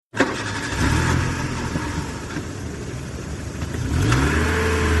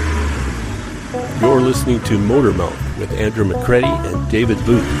You're listening to Motor Mouth with Andrew McCready and David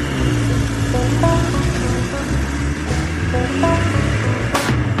Booth.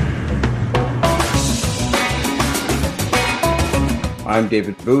 I'm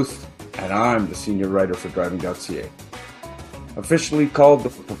David Booth, and I'm the senior writer for driving.ca. Officially called the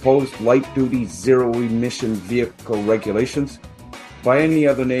proposed light-duty zero-emission vehicle regulations, by any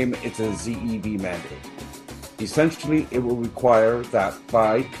other name, it's a ZEV mandate. Essentially, it will require that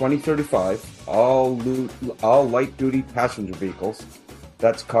by 2035, all light-duty passenger vehicles,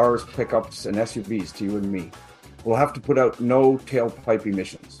 that's cars, pickups, and SUVs to you and me, will have to put out no tailpipe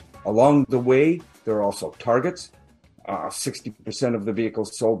emissions. Along the way, there are also targets. 60% of the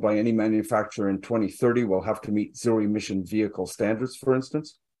vehicles sold by any manufacturer in 2030 will have to meet zero-emission vehicle standards, for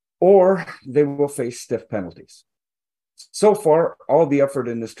instance, or they will face stiff penalties. So far, all the effort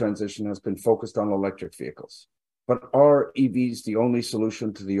in this transition has been focused on electric vehicles. But are EVs the only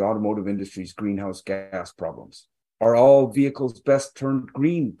solution to the automotive industry's greenhouse gas problems? Are all vehicles best turned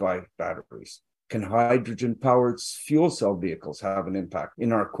green by batteries? Can hydrogen-powered fuel cell vehicles have an impact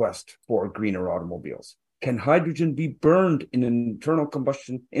in our quest for greener automobiles? Can hydrogen be burned in an internal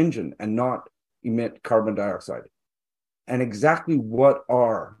combustion engine and not emit carbon dioxide? And exactly what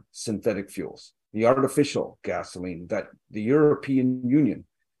are synthetic fuels? The artificial gasoline that the European Union,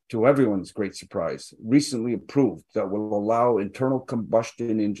 to everyone's great surprise, recently approved that will allow internal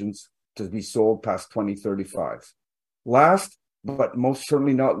combustion engines to be sold past 2035. Last, but most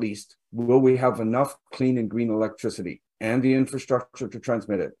certainly not least, will we have enough clean and green electricity and the infrastructure to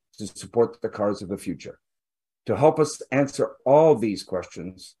transmit it to support the cars of the future? To help us answer all these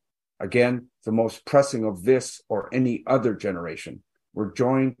questions, again, the most pressing of this or any other generation, we're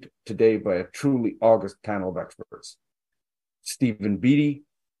joined today by a truly august panel of experts. Stephen Beatty,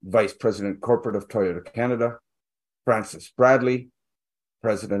 Vice President Corporate of Toyota Canada, Francis Bradley,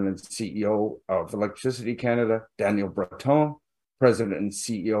 President and CEO of Electricity Canada, Daniel Breton, President and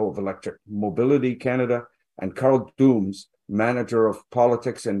CEO of Electric Mobility Canada, and Karl Dums, Manager of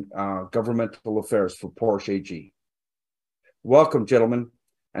Politics and Governmental Affairs for Porsche AG. Welcome, gentlemen,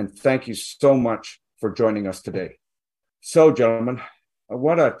 and thank you so much for joining us today. So, gentlemen,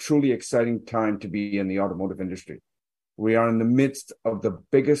 what a truly exciting time to be in the automotive industry. We are in the midst of the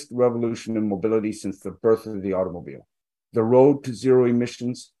biggest revolution in mobility since the birth of the automobile. The road to zero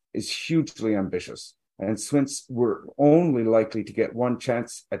emissions is hugely ambitious, and since we're only likely to get one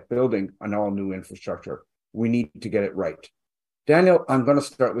chance at building an all-new infrastructure, we need to get it right. Daniel, I'm going to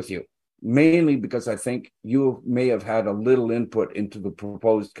start with you, mainly because I think you may have had a little input into the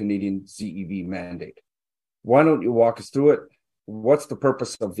proposed Canadian ZEV mandate. Why don't you walk us through it? What's the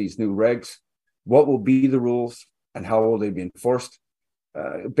purpose of these new regs? What will be the rules and how will they be enforced?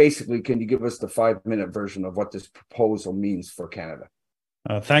 Basically, can you give us the 5-minute version of what this proposal means for Canada?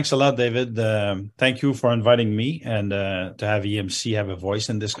 Thanks a lot, David. Thank you for inviting me and to have EMC have a voice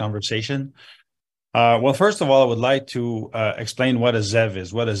in this conversation. Well, first of all, I would like to explain what a ZEV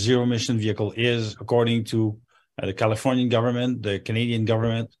is, what a zero-emission vehicle is, according to the Californian government, the Canadian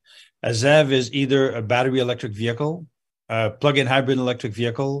government. A ZEV is either a battery electric vehicle, a plug-in hybrid electric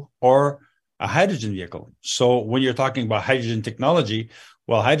vehicle, or a hydrogen vehicle. So when you're talking about hydrogen technology,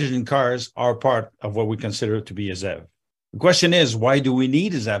 well, hydrogen cars are part of what we consider to be a ZEV. The question is, why do we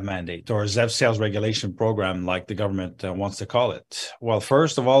need a ZEV mandate or a ZEV sales regulation program like the government wants to call it? Well,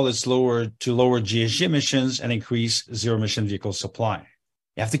 first of all, it's to lower GHG emissions and increase zero-emission vehicle supply.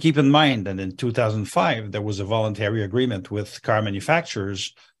 You have to keep in mind that in 2005, there was a voluntary agreement with car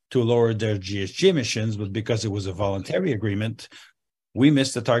manufacturers to lower their GHG emissions, but because it was a voluntary agreement, we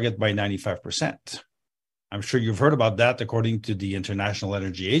missed the target by 95%. I'm sure you've heard about that. According to the International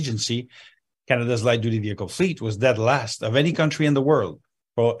Energy Agency, Canada's light-duty vehicle fleet was dead last of any country in the world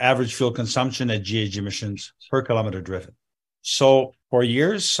for average fuel consumption and GHG emissions per kilometer driven. So for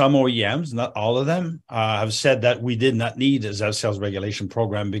years, some OEMs, not all of them, have said that we did not need a ZEV sales regulation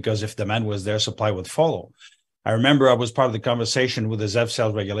program because if demand was there, supply would follow. I remember I was part of the conversation with the ZEV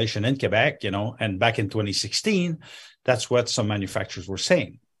sales regulation in Quebec, and back in 2016, that's what some manufacturers were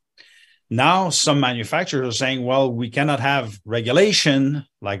saying. Now, some manufacturers are saying, well, we cannot have regulation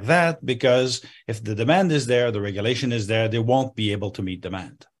like that because if the demand is there, the regulation is there, they won't be able to meet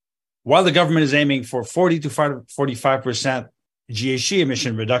demand. While the government is aiming for 40 to 45% GHG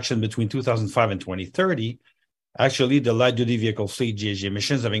emission reduction between 2005 and 2030, actually, the light-duty vehicle fleet GHG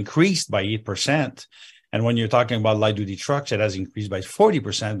emissions have increased by 8%. And when you're talking about light-duty trucks, it has increased by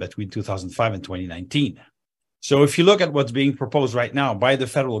 40% between 2005 and 2019. So if you look at what's being proposed right now by the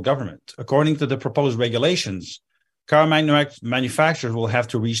federal government, according to the proposed regulations, car manufacturers will have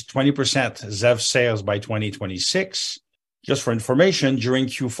to reach 20% ZEV sales by 2026 Just for information, during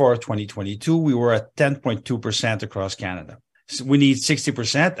Q4 2022, we were at 10.2% across Canada. So we need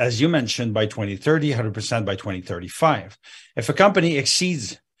 60%, as you mentioned, by 2030, 100% by 2035. If a company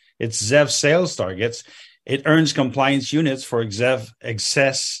exceeds its ZEV sales targets, it earns compliance units for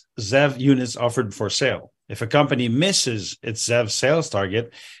excess ZEV units offered for sale. If a company misses its ZEV sales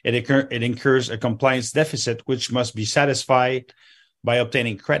target, it incurs a compliance deficit, which must be satisfied by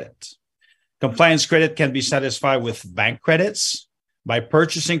obtaining credit. Compliance credit can be satisfied with bank credits, by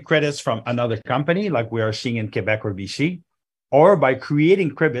purchasing credits from another company, like we are seeing in Quebec or BC, or by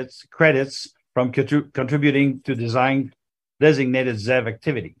creating credits from contributing to designated ZEV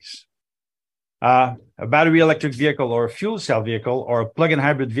activities. A battery electric vehicle or a fuel cell vehicle or a plug-in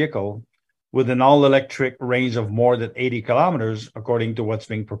hybrid vehicle with an all-electric range of more than 80 kilometers, according to what's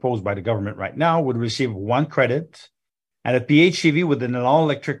being proposed by the government right now, would receive one credit, and a PHEV with an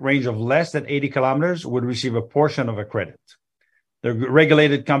all-electric range of less than 80 kilometers would receive a portion of a credit. The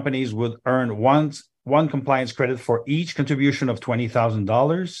regulated companies would earn one compliance credit for each contribution of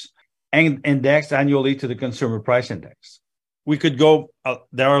 $20,000 and indexed annually to the consumer price index. We could go,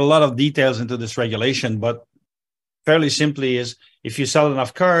 there are a lot of details into this regulation, but fairly simply is if you sell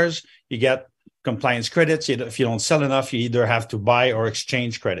enough cars, you get compliance credits. If you don't sell enough, you either have to buy or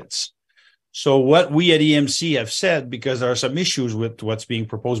exchange credits. So what we at EMC have said, because there are some issues with what's being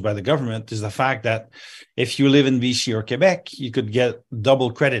proposed by the government, is the fact that if you live in BC or Quebec, you could get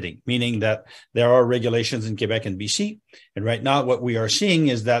double crediting, meaning that there are regulations in Quebec and BC. And right now, what we are seeing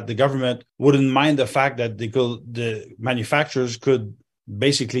is that the government wouldn't mind the fact that the manufacturers could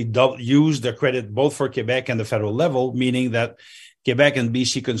basically use the credit both for Quebec and the federal level, meaning that Quebec and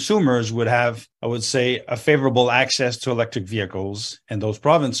BC consumers would have, I would say, a favorable access to electric vehicles in those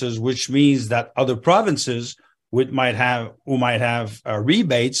provinces, which means that other provinces who might have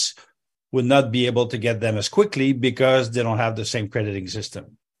rebates would not be able to get them as quickly because they don't have the same crediting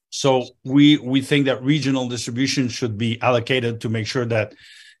system. So we think that regional distribution should be allocated to make sure that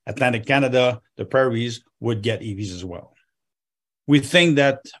Atlantic Canada, the prairies, would get EVs as well. We think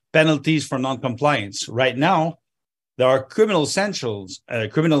that penalties for non-compliance right now, there are criminal sanctions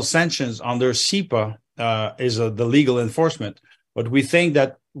under SEPA is the legal enforcement, but we think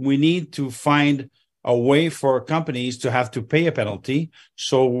that we need to find a way for companies to have to pay a penalty.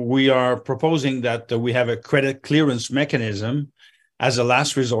 So we are proposing that we have a credit clearance mechanism as a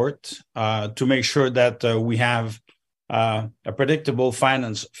last resort to make sure that we have a predictable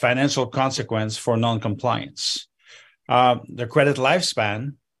financial consequence for non-compliance. The credit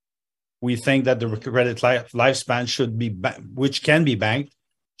lifespan, we think that the credit lifespan should be, which can be banked,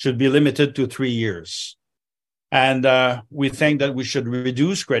 should be limited to 3 years. And we think that we should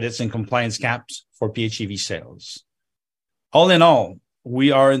reduce credits and compliance caps for PHEV sales. All in all, we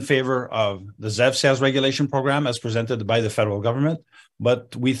are in favor of the ZEV sales regulation program as presented by the federal government,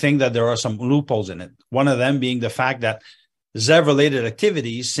 but we think that there are some loopholes in it. One of them being the fact that ZEV-related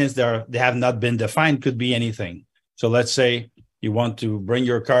activities, since they have not been defined, could be anything. So let's say you want to bring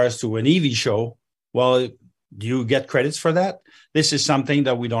your cars to an EV show. Well, do you get credits for that? This is something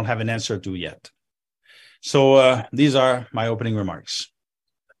that we don't have an answer to yet. So these are my opening remarks.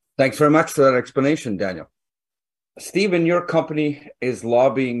 Thanks very much for that explanation, Daniel. Stephen, your company is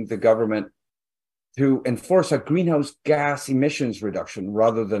lobbying the government to enforce a greenhouse gas emissions reduction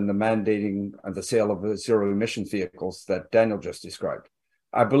rather than the mandating of the sale of zero emission vehicles that Daniel just described.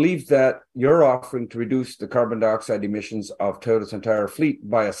 I believe that you're offering to reduce the carbon dioxide emissions of Toyota's entire fleet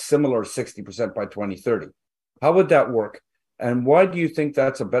by a similar 60% by 2030. How would that work? And why do you think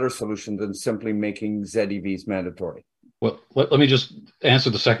that's a better solution than simply making ZEVs mandatory? Well, let me just answer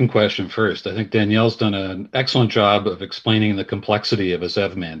the second question first. I think Danielle's done an excellent job of explaining the complexity of a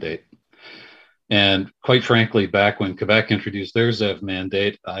ZEV mandate. And quite frankly, back when Quebec introduced their ZEV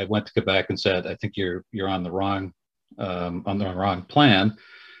mandate, I went to Quebec and said, I think you're on the wrong plan.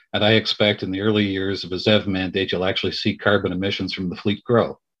 And I expect in the early years of a ZEV mandate, you'll actually see carbon emissions from the fleet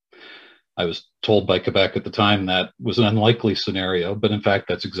grow. I was told by Quebec at the time that was an unlikely scenario, but in fact,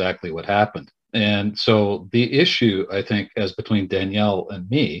 that's exactly what happened. And so the issue, I think, as between Danielle and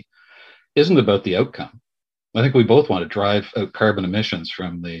me, isn't about the outcome. I think we both want to drive out carbon emissions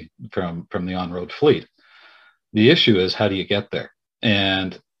from the on-road fleet. The issue is, how do you get there?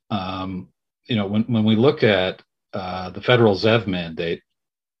 And when we look at the federal ZEV mandate,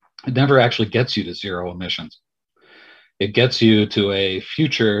 it never actually gets you to zero emissions. It gets you to a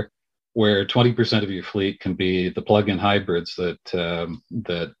future where 20% of your fleet can be the plug-in hybrids that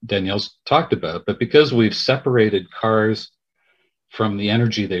Danielle's talked about. But because we've separated cars from the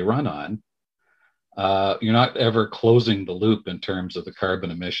energy they run on, you're not ever closing the loop in terms of the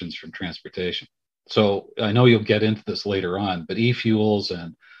carbon emissions from transportation. So I know you'll get into this later on, but e-fuels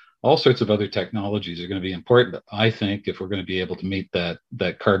and all sorts of other technologies are going to be important, I think, if we're going to be able to meet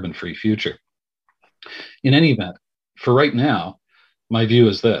that carbon-free future. In any event, for right now, my view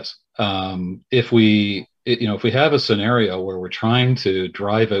is this: if we have a scenario where we're trying to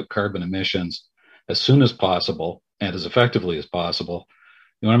drive out carbon emissions as soon as possible and as effectively as possible,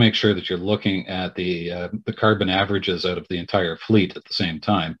 you want to make sure that you're looking at the carbon averages out of the entire fleet at the same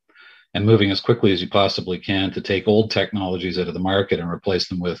time, and moving as quickly as you possibly can to take old technologies out of the market and replace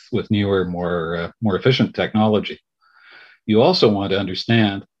them with newer, more efficient technology. You also want to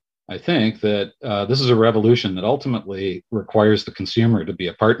understand, I think, that this is a revolution that ultimately requires the consumer to be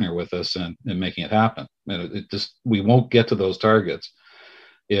a partner with us in making it happen. And we won't get to those targets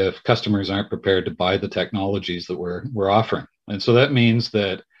if customers aren't prepared to buy the technologies that we're offering. And so that means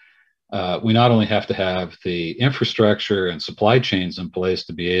that we not only have to have the infrastructure and supply chains in place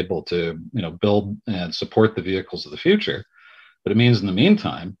to be able to, build and support the vehicles of the future, but it means in the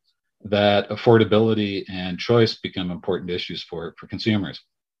meantime that affordability and choice become important issues for consumers.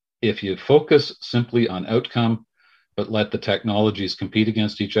 If you focus simply on outcome, but let the technologies compete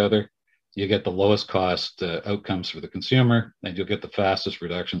against each other, you get the lowest cost outcomes for the consumer, and you'll get the fastest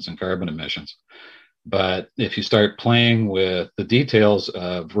reductions in carbon emissions. But if you start playing with the details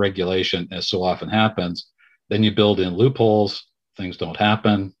of regulation, as so often happens, then you build in loopholes, things don't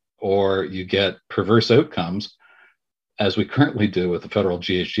happen, or you get perverse outcomes, as we currently do with the federal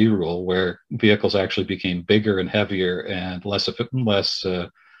GHG rule, where vehicles actually became bigger and heavier and less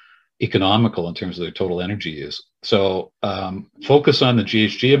economical in terms of their total energy use. So focus on the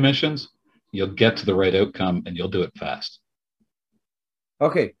GHG emissions, you'll get to the right outcome, and you'll do it fast.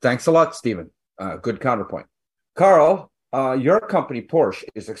 Okay, thanks a lot, Stephen. Good counterpoint. Karl, your company, Porsche,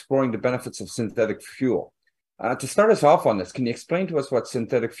 is exploring the benefits of synthetic fuel. To start us off on this, can you explain to us what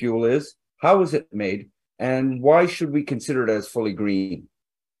synthetic fuel is, how is it made, and why should we consider it as fully green?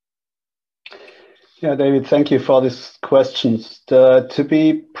 Yeah, David, thank you for these questions. To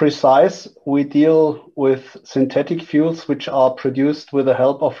be precise, we deal with synthetic fuels which are produced with the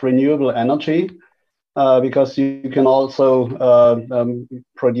help of renewable energy, because you can also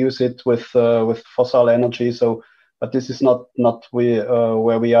produce it with fossil energy. But this is not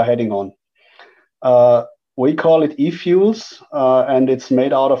where we are heading on. We call it e-fuels, and it's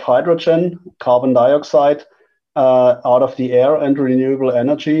made out of hydrogen, carbon dioxide, out of the air, and renewable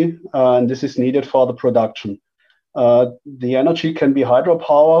energy, and this is needed for the production. The energy can be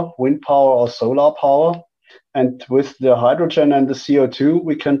hydropower, wind power, or solar power. And with the hydrogen and the CO2,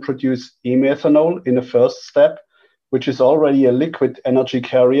 we can produce e-methanol in the first step, which is already a liquid energy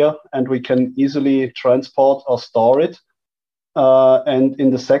carrier, and we can easily transport or store it. And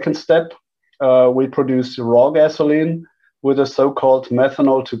in the second step, we produce raw gasoline with a so-called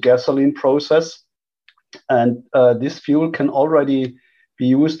methanol to gasoline process. And this fuel can already be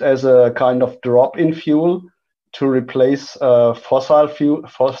used as a kind of drop-in fuel to replace fossil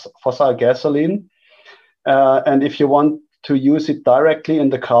gasoline. And if you want to use it directly in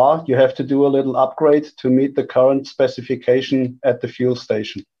the car, you have to do a little upgrade to meet the current specification at the fuel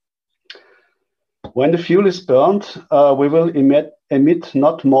station. When the fuel is burned, we will emit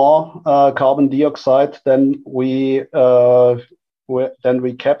not more carbon dioxide than we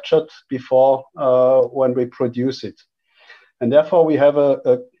captured before when we produce it. And therefore, we have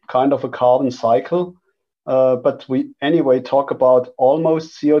a kind of a carbon cycle, but we anyway talk about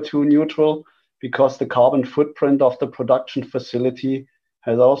almost CO2 neutral, because the carbon footprint of the production facility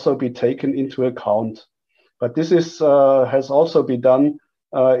has also been taken into account. But this has also been done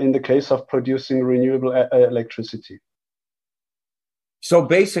in the case of producing renewable electricity. So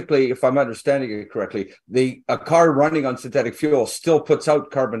basically, if I'm understanding it correctly, a car running on synthetic fuel still puts out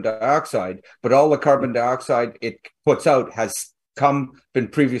carbon dioxide, but all the carbon dioxide it puts out has been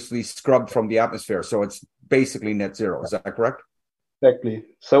previously scrubbed from the atmosphere. So it's basically net zero. Is that correct? Exactly.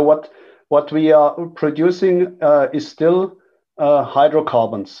 So what we are producing is still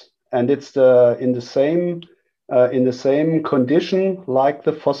hydrocarbons, and it's in the same condition like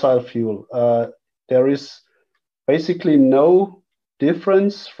the fossil fuel. There is basically no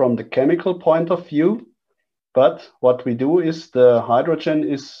difference from the chemical point of view, but what we do is the hydrogen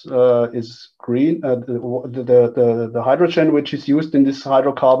is green. The hydrogen which is used in these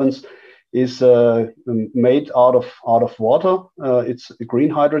hydrocarbons is made out of water. It's green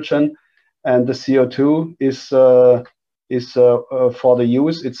hydrogen. And the CO2 is for the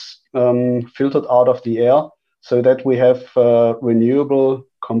use. It's filtered out of the air so that we have renewable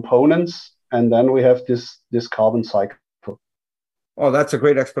components, and then we have this carbon cycle. Oh, that's a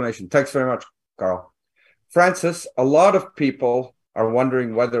great explanation. Thanks very much, Karl. Francis, a lot of people are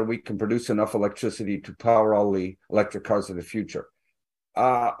wondering whether we can produce enough electricity to power all the electric cars of the future.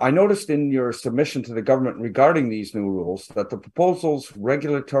 I noticed in your submission to the government regarding these new rules that the proposal's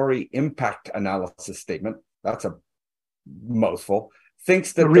regulatory impact analysis statement, that's a mouthful,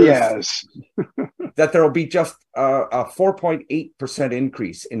 thinks that that there will be just a 4.8%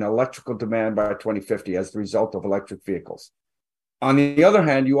 increase in electrical demand by 2050 as the result of electric vehicles. On the other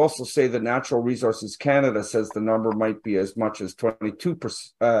hand, you also say that Natural Resources Canada says the number might be as much as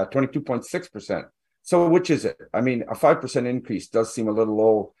 22.6%. So which is it? I mean, a 5% increase does seem a little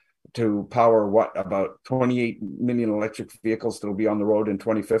low to power about 28 million electric vehicles that will be on the road in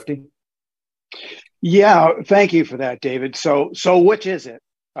 2050? Yeah, thank you for that, David. So which is it?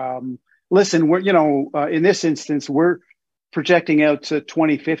 Listen, we're in this instance we're projecting out to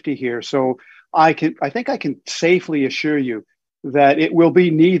 2050 here. So I think I can safely assure you that it will be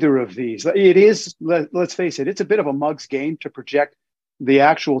neither of these. It is, let's face it, it's a bit of a mug's game to project the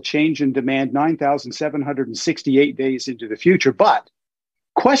actual change in demand 9,768 days into the future. But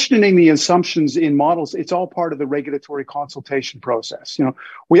questioning the assumptions in models, it's all part of the regulatory consultation process.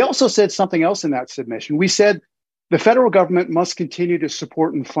 We also said something else in that submission. We said the federal government must continue to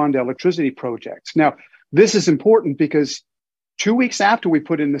support and fund electricity projects. Now, this is important because 2 weeks after we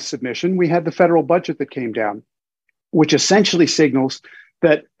put in this submission, we had the federal budget that came down, which essentially signals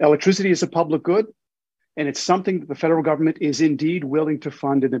that electricity is a public good, and it's something that the federal government is indeed willing to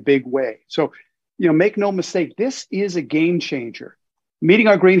fund in a big way. So, make no mistake, this is a game changer. Meeting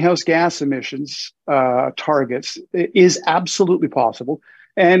our greenhouse gas emissions targets is absolutely possible,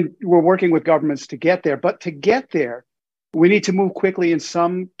 and we're working with governments to get there. But to get there, we need to move quickly in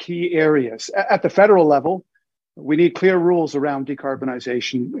some key areas. At the federal level, we need clear rules around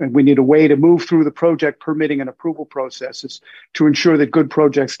decarbonization, and we need a way to move through the project permitting and approval processes to ensure that good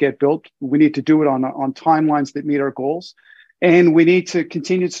projects get built. We need to do it on timelines that meet our goals, and we need to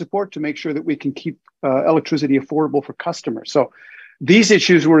continue support to make sure that we can keep electricity affordable for customers. So these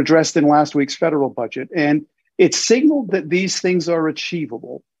issues were addressed in last week's federal budget, and it signaled that these things are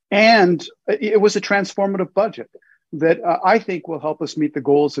achievable, and it was a transformative budget that I think will help us meet the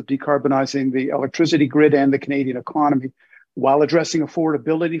goals of decarbonizing the electricity grid and the Canadian economy while addressing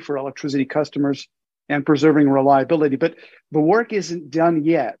affordability for electricity customers and preserving reliability. But the work isn't done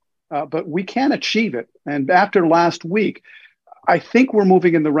yet, but we can achieve it. And after last week, I think we're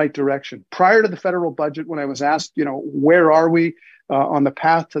moving in the right direction. Prior to the federal budget, when I was asked, where are we on the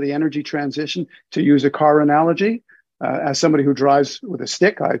path to the energy transition, to use a car analogy, as somebody who drives with a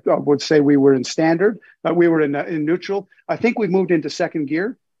stick, I would say we were in standard, we were in neutral. I think we've moved into second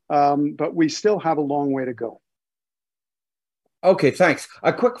gear, but we still have a long way to go. Okay, thanks.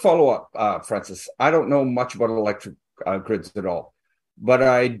 A quick follow-up, Francis. I don't know much about electric grids at all, but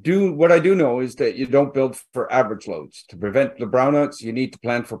what I do know is that you don't build for average loads. To prevent the brownouts, you need to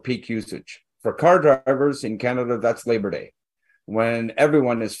plan for peak usage. For car drivers in Canada, that's Labor Day, when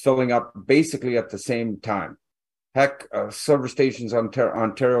everyone is filling up basically at the same time. Heck, service stations on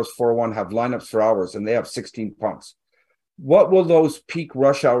Ontario's 401 have lineups for hours, and they have 16 pumps. What will those peak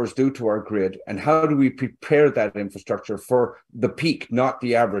rush hours do to our grid, and how do we prepare that infrastructure for the peak, not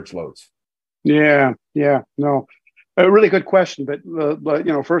the average loads? No, a really good question. But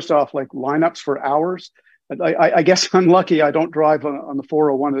first off, like lineups for hours, I guess I'm lucky I don't drive on the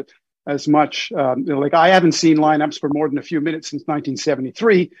 401 as much. I haven't seen lineups for more than a few minutes since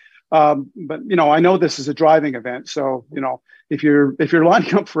 1973. But I know this is a driving event, so if you're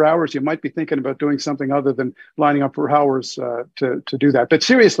lining up for hours, you might be thinking about doing something other than lining up for hours to do that. But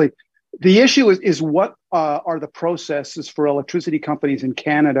seriously, the issue is what are the processes for electricity companies in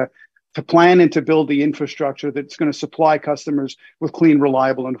Canada to plan and to build the infrastructure that's going to supply customers with clean,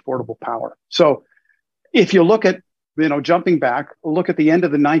 reliable, and affordable power. So, if you look at jumping back, look at the end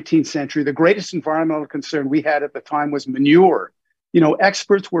of the 19th century, the greatest environmental concern we had at the time was manure.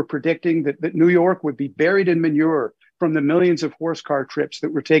 Experts were predicting that New York would be buried in manure from the millions of horse car trips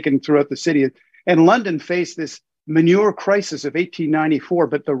that were taken throughout the city. And London faced this manure crisis of 1894,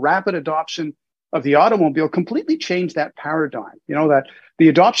 but the rapid adoption of the automobile completely changed that paradigm. That the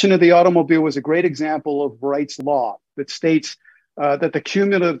adoption of the automobile was a great example of Wright's law that states that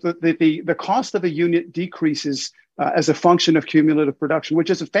the cost of a unit decreases as a function of cumulative production, which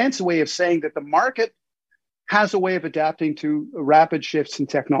is a fancy way of saying that the market has a way of adapting to rapid shifts in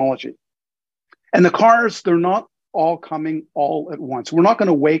technology. And the cars, they're not all coming all at once. We're not going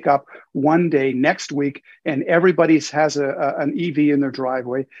to wake up one day next week and everybody has an EV in their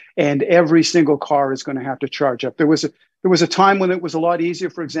driveway and every single car is going to have to charge up. There was a time when it was a lot easier,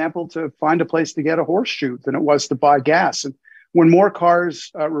 for example, to find a place to get a horseshoe than it was to buy gas. And when more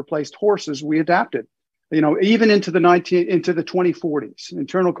cars replaced horses, we adapted. even into the 2040s.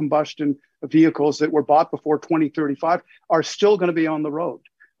 Internal combustion vehicles that were bought before 2035 are still going to be on the road.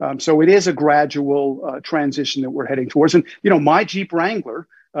 So it is a gradual transition that we're heading towards. And, my Jeep Wrangler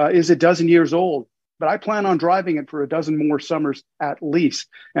is a dozen years old, but I plan on driving it for a dozen more summers at least,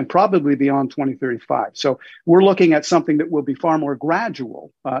 and probably beyond 2035. So we're looking at something that will be far more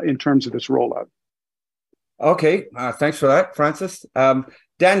gradual in terms of its rollout. Okay, thanks for that, Francis.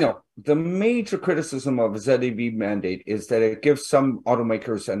 Daniel, the major criticism of a ZEV mandate is that it gives some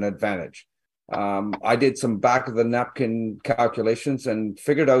automakers an advantage. I did some back-of-the-napkin calculations and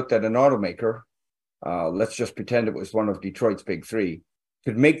figured out that an automaker, let's just pretend it was one of Detroit's big three,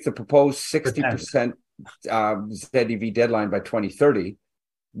 could make the proposed 60% ZEV deadline by 2030,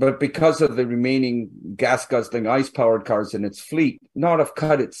 but because of the remaining gas-guzzling ICE-powered cars in its fleet, not have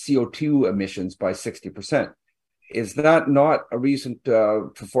cut its CO2 emissions by 60%. Is that not a reason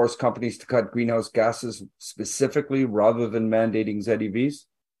to force companies to cut greenhouse gases specifically rather than mandating ZEVs?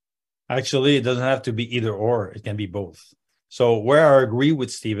 Actually, it doesn't have to be either or. It can be both. So where I agree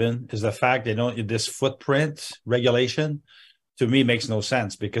with Stephen is the fact that this footprint regulation, to me, makes no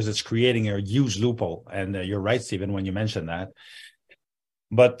sense because it's creating a huge loophole. And you're right, Stephen, when you mentioned that.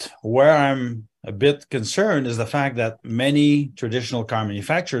 But where I'm a bit concerned is the fact that many traditional car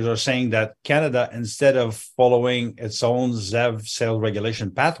manufacturers are saying that Canada, instead of following its own ZEV sales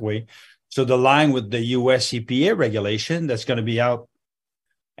regulation pathway, should align with the US EPA regulation that's going to be out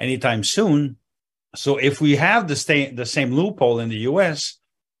anytime soon. So if we have the same loophole in the US,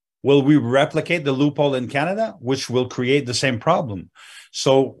 will we replicate the loophole in Canada, which will create the same problem?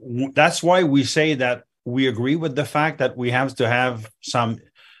 So that's why we say that we agree with the fact that we have to have some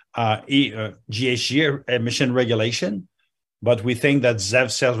GHG emission regulation, but we think that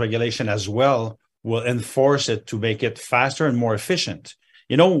ZEV sales regulation as well will enforce it to make it faster and more efficient.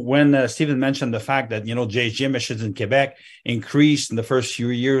 When Stephen mentioned the fact that, GHG emissions in Quebec increased in the first few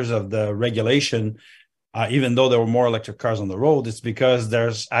years of the regulation, even though there were more electric cars on the road, it's because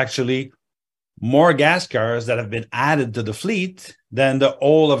there's actually more gas cars that have been added to the fleet than the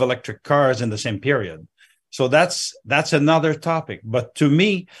all of electric cars in the same period. So that's another topic. But to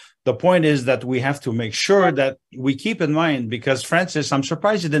me, the point is that we have to make sure that we keep in mind, because Francis, I'm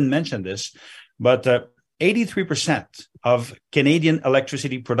surprised you didn't mention this, but 83% of Canadian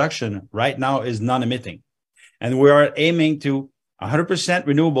electricity production right now is non-emitting. And we are aiming to 100%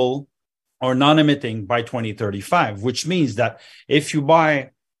 renewable or non-emitting by 2035, which means that if you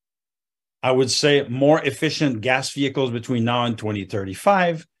buy, I would say, more efficient gas vehicles between now and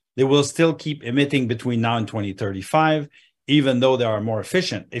 2035, they will still keep emitting between now and 2035, even though they are more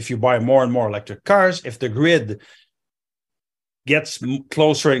efficient. If you buy more and more electric cars, if the grid gets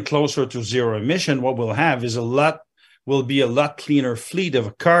closer and closer to zero emission, what we'll have is will be a lot cleaner fleet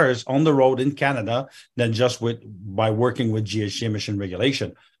of cars on the road in Canada than just by working with GHG emission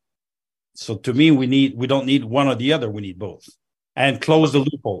regulation. So to me, we don't need one or the other. We need both. And close the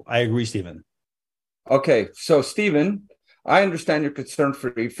loophole. I agree, Stephen. Okay. So, Stephen, I understand your concern for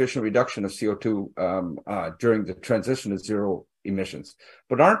the efficient reduction of CO2 during the transition to zero emissions.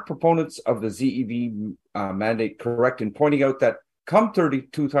 But aren't proponents of the ZEV mandate correct in pointing out that come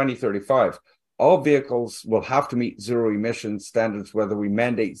 2035, all vehicles will have to meet zero emission standards, whether we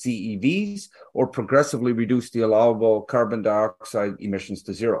mandate ZEVs or progressively reduce the allowable carbon dioxide emissions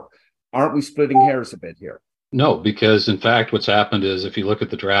to zero? Aren't we splitting hairs a bit here? No, because in fact, what's happened is if you look at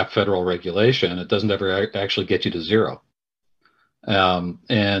the draft federal regulation, it doesn't ever actually get you to zero.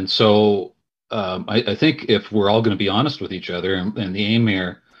 And so I think if we're all going to be honest with each other, and the aim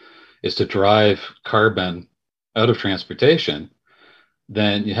here is to drive carbon out of transportation,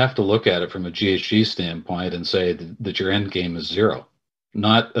 then you have to look at it from a GHG standpoint and say that your end game is zero,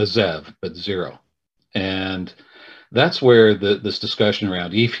 not a ZEV, but zero. And that's where this discussion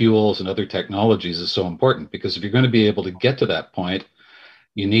around e-fuels and other technologies is so important, because if you're going to be able to get to that point,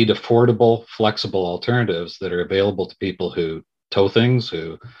 you need affordable, flexible alternatives that are available to people who tow things,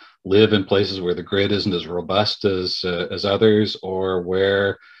 who live in places where the grid isn't as robust as others, or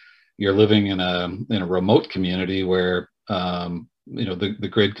where you're living in a remote community where the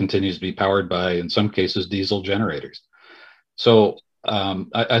grid continues to be powered by, in some cases, diesel generators. So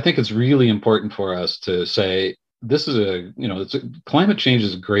I think it's really important for us to say, this is climate change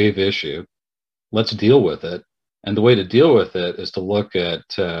is a grave issue. Let's deal with it. And the way to deal with it is to look at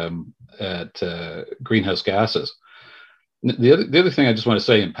greenhouse gases. The other thing I just want to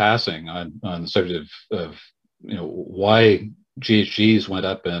say in passing on the subject of why GHGs went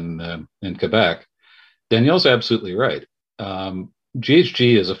up in Quebec, Danielle's absolutely right.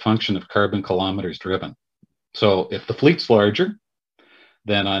 GHG is a function of carbon kilometers driven. So if the fleet's larger,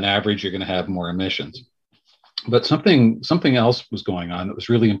 then on average you're going to have more emissions. But something else was going on that was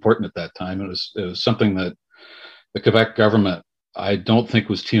really important at that time. It was something that the Quebec government, I don't think,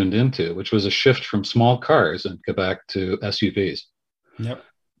 was tuned into, which was a shift from small cars in Quebec to SUVs. Yep.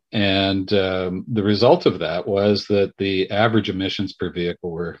 And the result of that was that the average emissions per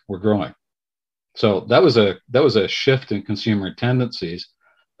vehicle were growing. So that was a shift in consumer tendencies,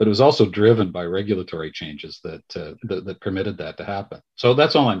 but it was also driven by regulatory changes that permitted that to happen. So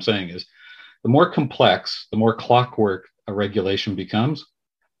that's all I'm saying is the more complex, the more clockwork a regulation becomes,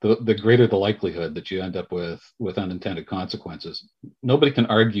 the greater the likelihood that you end up with unintended consequences. Nobody can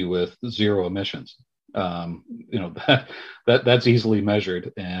argue with zero emissions. That's easily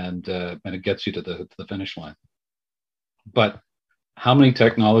measured, and it gets you to the finish line. But how many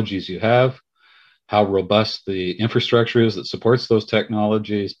technologies you have, how robust the infrastructure is that supports those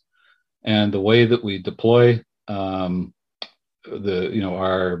technologies, and the way that we deploy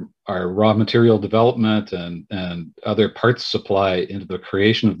our raw material development and other parts supply into the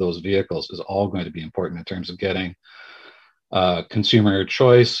creation of those vehicles is all going to be important in terms of getting consumer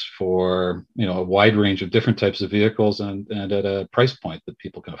choice for a wide range of different types of vehicles and at a price point that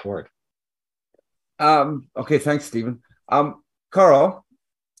people can afford. Okay, thanks, Stephen. Karl,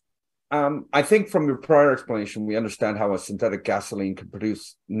 I think from your prior explanation, we understand how a synthetic gasoline can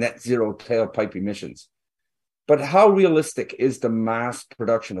produce net zero tailpipe emissions. But how realistic is the mass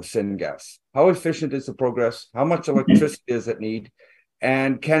production of syngas? How efficient is the progress? How much electricity does it need?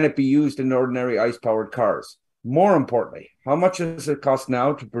 And can it be used in ordinary ICE-powered cars? More importantly, how much does it cost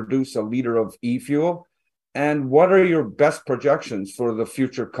now to produce a liter of e-fuel? And what are your best projections for the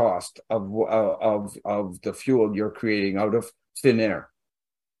future cost of the fuel you're creating out of thin air?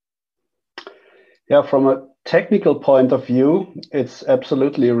 Yeah, from a technical point of view, it's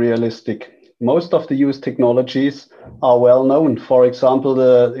absolutely realistic. Most of the used technologies are well known. For example,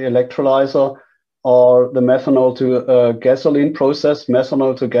 the electrolyzer or the methanol to gasoline process.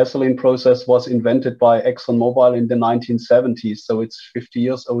 Methanol to gasoline process was invented by ExxonMobil in the 1970s, so it's 50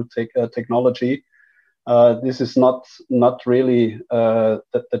 years old technology. This is not really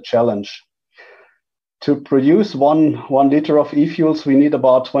the challenge. To produce one liter of e-fuels, we need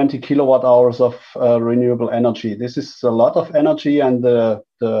about 20 kilowatt hours of renewable energy. This is a lot of energy, and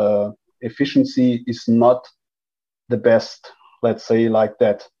the efficiency is not the best, let's say like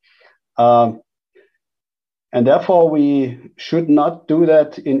that. And therefore, we should not do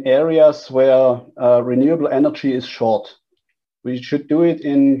that in areas where renewable energy is short. We should do it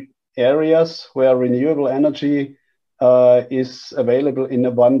in areas where renewable energy is available in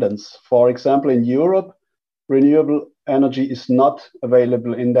abundance. For example, in Europe, renewable energy is not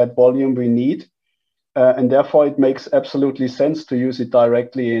available in that volume we need. And therefore, it makes absolutely sense to use it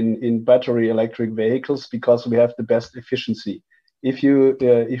directly in battery electric vehicles because we have the best efficiency. If you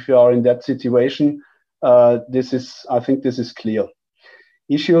are in that situation, I think this is clear.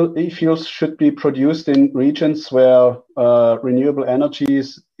 E-fuels should be produced in regions where renewable energy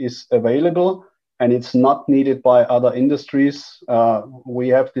is available and it's not needed by other industries. We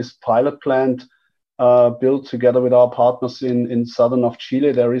have this pilot plant built together with our partners in southern of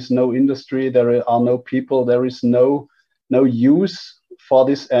Chile. There is no industry, there are no people, there is no use for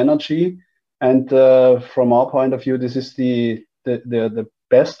this energy. And from our point of view, this is the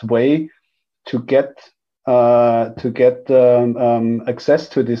best way to get access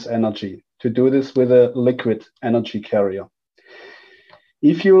to this energy, to do this with a liquid energy carrier.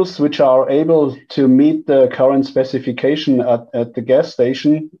 E-fuels, which are able to meet the current specification at the gas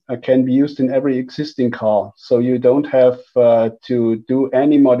station, can be used in every existing car. So you don't have to do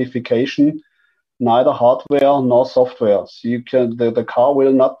any modification, neither hardware nor software. So the car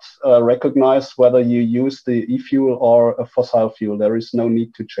will not recognize whether you use the e-fuel or a fossil fuel. There is no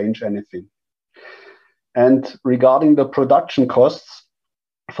need to change anything. And regarding the production costs,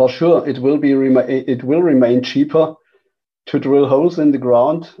 for sure it will remain cheaper to drill holes in the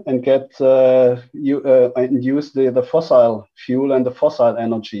ground and and use the fossil fuel and the fossil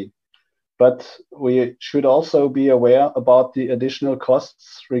energy. But we should also be aware about the additional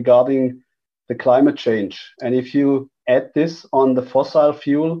costs regarding the climate change. And if you add this on the fossil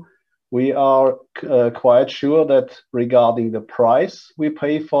fuel, we are quite sure that regarding the price we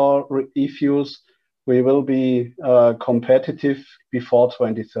pay for e-fuels, we will be competitive before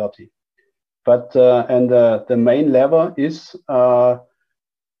 2030. But the main lever is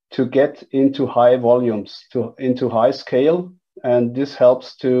to get into high volumes, into high scale, and this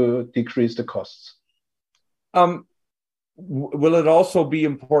helps to decrease the costs. Will it also be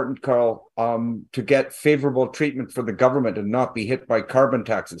important, Karl, to get favorable treatment for the government and not be hit by carbon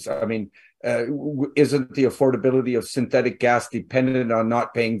taxes? I mean, isn't the affordability of synthetic gas dependent on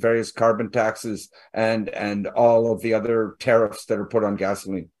not paying various carbon taxes and all of the other tariffs that are put on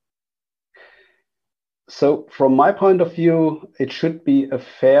gasoline? So from my point of view, it should be a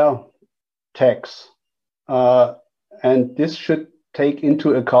fair tax. And this should take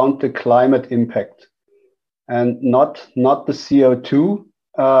into account the climate impact and not the CO2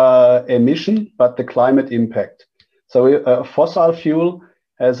 emission, but the climate impact. So a fossil fuel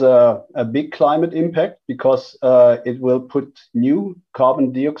has a big climate impact because it will put new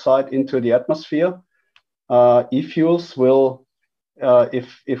carbon dioxide into the atmosphere. E-fuels will,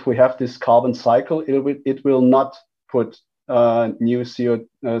 if we have this carbon cycle, it will not put new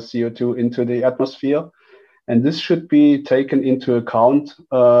CO2 into the atmosphere. And this should be taken into account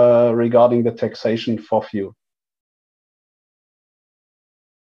regarding the taxation for fuel.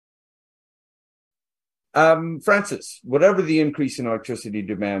 Francis, whatever the increase in electricity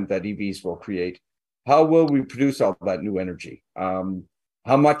demand that EVs will create, how will we produce all that new energy?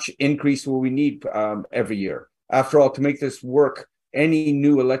 How much increase will we need every year? After all, to make this work, any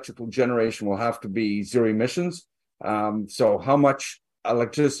new electrical generation will have to be zero emissions. So how much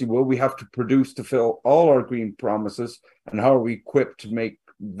electricity will we have to produce to fill all our green promises, and how are we equipped to make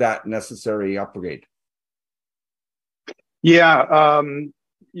that necessary upgrade? Yeah,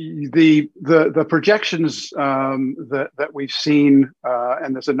 the projections that we've seen,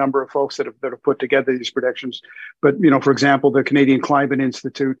 and there's a number of folks that have put together these predictions. But for example, the Canadian Climate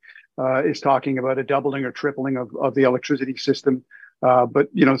Institute is talking about a doubling or tripling of the electricity system. But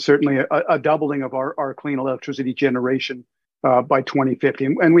certainly a doubling of our clean electricity generation by 2050,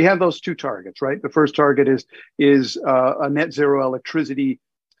 and we have those two targets, right? The first target is a net zero electricity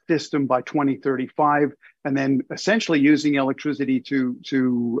system by 2035, and then essentially using electricity to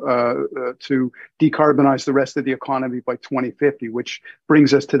decarbonize the rest of the economy by 2050, which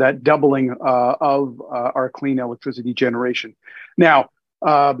brings us to that doubling of our clean electricity generation. Now,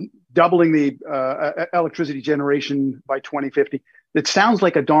 doubling the electricity generation by 2050. It sounds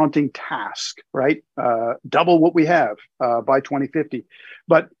like a daunting task, right? Double what we have by 2050.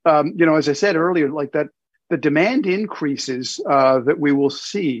 But, as I said earlier, like that, the demand increases that we will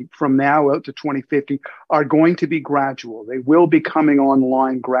see from now out to 2050 are going to be gradual. They will be coming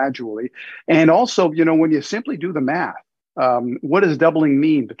online gradually. And also, when you simply do the math, what does doubling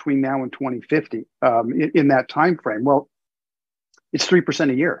mean between now and 2050 in that time frame? Well, it's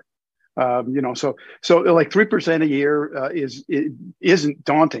 3% a year. So like 3% a year isn't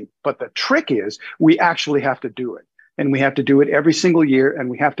daunting, but the trick is we actually have to do it, and we have to do it every single year, and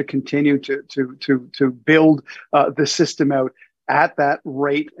we have to continue to build the system out at that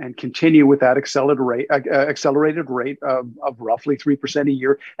rate and continue with that accelerated rate of roughly 3% a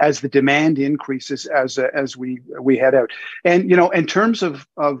year as the demand increases as we head out. And in terms of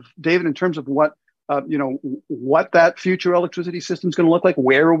David, in terms of what that future electricity system is going to look like.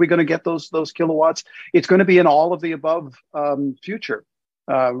 Where are we going to get those kilowatts? It's going to be an all of the above future,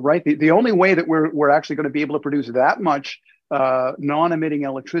 right? The only way that we're actually going to be able to produce that much non-emitting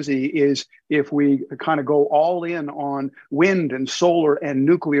electricity is if we kind of go all in on wind and solar and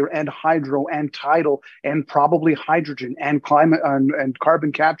nuclear and hydro and tidal and probably hydrogen and climate and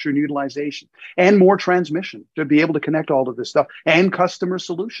carbon capture and utilization and more transmission to be able to connect all of this stuff, and customer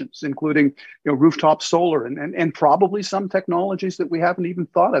solutions, including rooftop solar and probably some technologies that we haven't even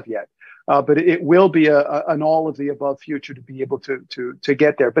thought of yet. But it will be an all of the above future to be able to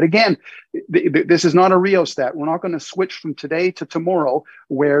get there. But again, this is not a rheostat. We're not going to switch from today to tomorrow,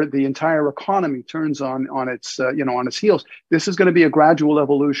 where the entire economy turns on its heels. This is going to be a gradual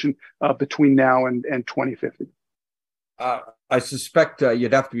evolution between now and 2050. I suspect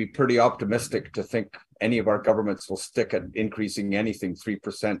you'd have to be pretty optimistic to think any of our governments will stick at increasing anything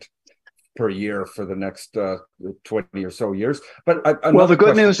 3% per year for the next 20 or so years. But the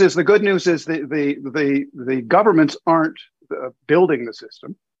good news is the governments aren't building the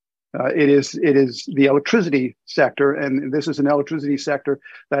system. It is the electricity sector, and this is an electricity sector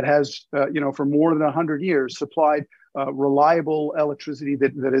that has for more than 100 years supplied reliable electricity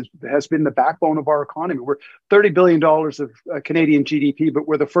that has been the backbone of our economy. We're $30 billion of Canadian GDP, but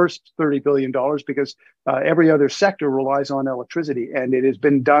we're the first $30 billion because every other sector relies on electricity, and it has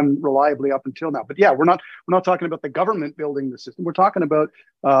been done reliably up until now. But yeah, we're not talking about the government building the system. We're talking about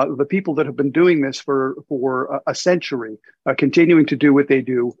the people that have been doing this for a century, continuing to do what they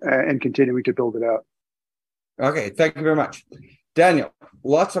do and continuing to build it out. Okay, thank you very much. Daniel,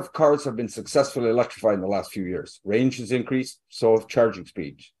 lots of cars have been successfully electrified in the last few years. Range has increased, so have charging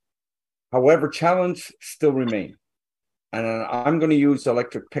speeds. However, challenges still remain. And I'm going to use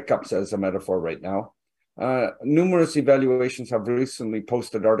electric pickups as a metaphor right now. Numerous evaluations have recently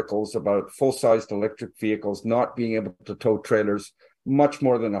posted articles about full-sized electric vehicles not being able to tow trailers much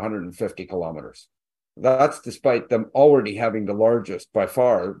more than 150 kilometers. That's despite them already having the largest, by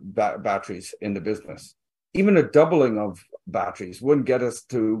far, batteries in the business. Even a doubling of batteries wouldn't get us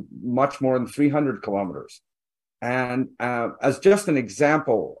to much more than 300 kilometers. And as just an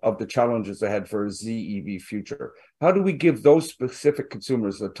example of the challenges ahead for a ZEV future, how do we give those specific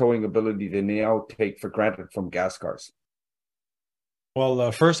consumers the towing ability they now take for granted from gas cars?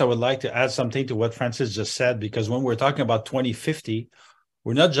 Well, first, I would like to add something to what Francis just said, because when we're talking about 2050,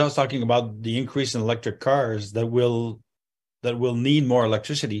 we're not just talking about the increase in electric cars that will need more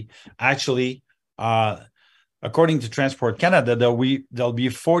electricity. Actually, according to Transport Canada, there'll be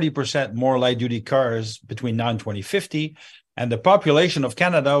 40% more light-duty cars between now and 2050, and the population of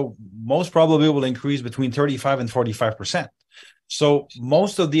Canada most probably will increase between 35 and 45%. So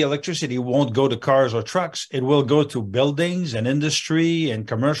most of the electricity won't go to cars or trucks. It will go to buildings and industry and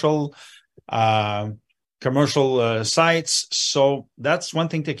commercial sites. So that's one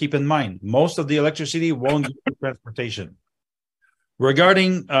thing to keep in mind. Most of the electricity won't go to transportation.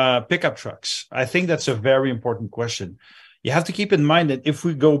 Regarding pickup trucks, I think that's a very important question. You have to keep in mind that if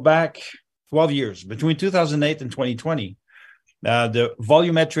we go back 12 years, between 2008 and 2020, the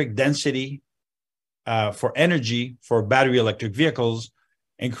volumetric density for energy for battery electric vehicles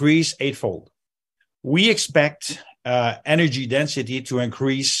increased eightfold. We expect energy density to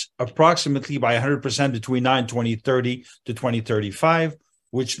increase approximately by 100% between now and 2030 to 2035,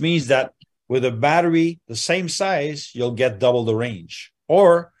 which means that with a battery the same size, you'll get double the range.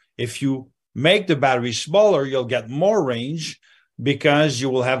 Or if you make the battery smaller, you'll get more range because you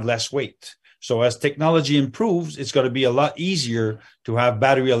will have less weight. So as technology improves, it's going to be a lot easier to have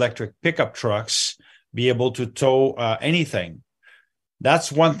battery electric pickup trucks be able to tow anything.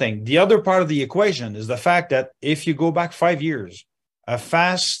 That's one thing. The other part of the equation is the fact that if you go back 5 years, a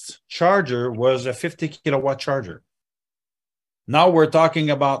fast charger was a 50 kilowatt charger. Now we're talking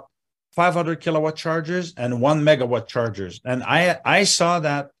about 500 kilowatt chargers and 1 megawatt chargers. And I saw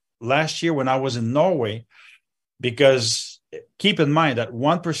that last year when I was in Norway, because keep in mind that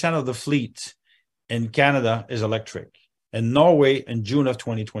 1% of the fleet in Canada is electric. In Norway, in June of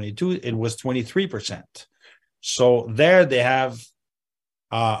 2022, it was 23%. So there they have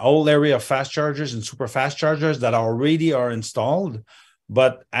a whole area of fast chargers and super fast chargers that already are installed.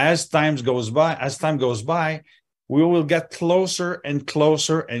 But as time goes by, we will get closer and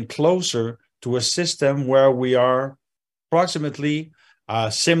closer and closer to a system where we are approximately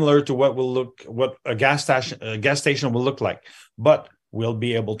similar to what a gas station will look like. But we'll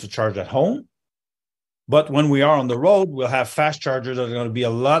be able to charge at home. But when we are on the road, we'll have fast chargers that are going to be a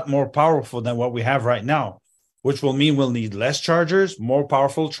lot more powerful than what we have right now, which will mean we'll need less chargers, more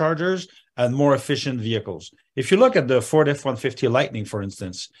powerful chargers, and more efficient vehicles. If you look at the Ford F-150 Lightning, for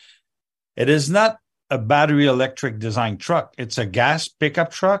instance, it is not a battery electric design truck. It's a gas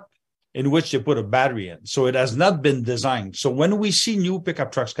pickup truck in which they put a battery in. So it has not been designed. So when we see new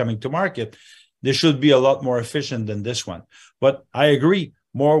pickup trucks coming to market, they should be a lot more efficient than this one. But I agree,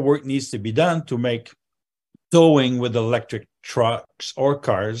 more work needs to be done to make towing with electric trucks or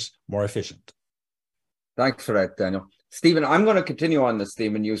cars more efficient. Thanks for that, Daniel. Stephen, I'm going to continue on this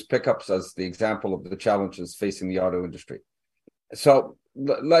theme and use pickups as the example of the challenges facing the auto industry. So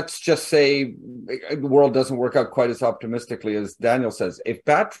let's just say the world doesn't work out quite as optimistically as Daniel says. If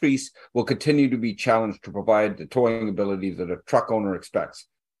batteries will continue to be challenged to provide the towing ability that a truck owner expects,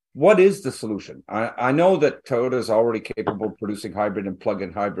 what is the solution? I know that Toyota is already capable of producing hybrid and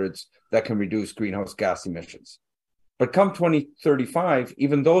plug-in hybrids that can reduce greenhouse gas emissions. But come 2035,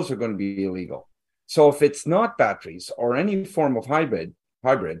 even those are going to be illegal. So if it's not batteries or any form of hybrid,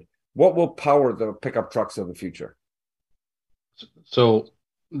 what will power the pickup trucks of the future? So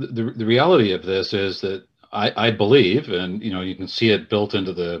the reality of this is that I believe, and you can see it built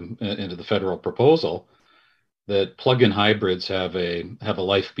into the federal proposal, that plug-in hybrids have a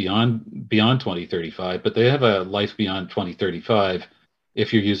life beyond 2035, but they have a life beyond 2035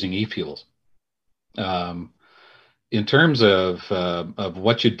 if you're using e-fuels. In terms of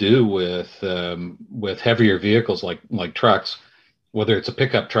what you do with heavier vehicles like trucks, whether it's a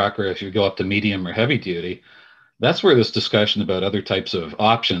pickup truck or if you go up to medium or heavy duty, that's where this discussion about other types of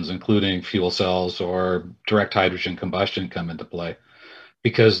options, including fuel cells or direct hydrogen combustion, come into play,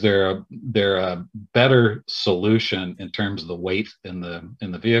 because they're a better solution in terms of the weight in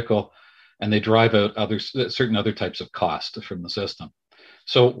the vehicle, and they drive out certain other types of cost from the system.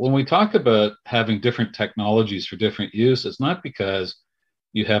 So when we talk about having different technologies for different use, it's not because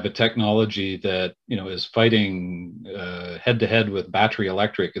you have a technology that is fighting head to head with battery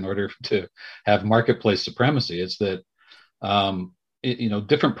electric in order to have marketplace supremacy. It's that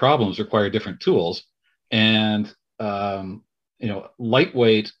different problems require different tools, and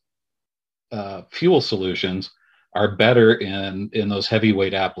lightweight fuel solutions are better in those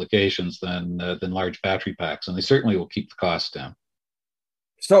heavyweight applications than large battery packs, and they certainly will keep the costs down.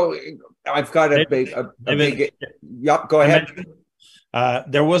 So I've got a big. Yep, go ahead.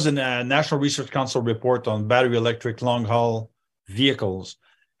 There was a National Research Council report on battery electric long haul vehicles,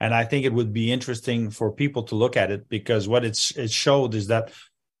 and I think it would be interesting for people to look at it, because what it showed is that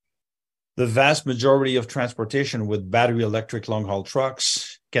the vast majority of transportation with battery electric long haul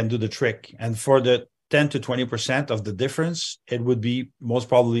trucks can do the trick, and for the 10 to 20% of the difference, it would be most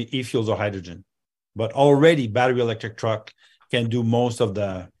probably e-fuels or hydrogen. But already battery electric truck can do most of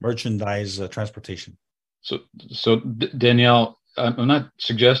the merchandise transportation. So Danielle, I'm not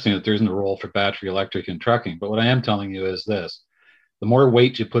suggesting that there isn't a role for battery electric in trucking, but what I am telling you is this: the more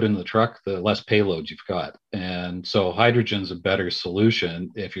weight you put in the truck, the less payload you've got. And so hydrogen's a better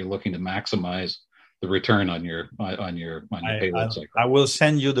solution if you're looking to maximize the return on your payload cycle. I will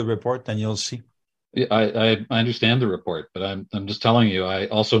send you the report and you'll see. I understand the report, but I'm just telling you, I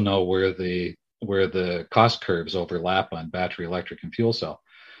also know where the cost curves overlap on battery electric and fuel cell.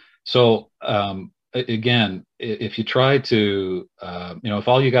 So again, if you try to, if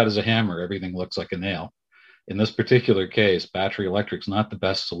all you got is a hammer, everything looks like a nail. In this particular case, battery electric's not the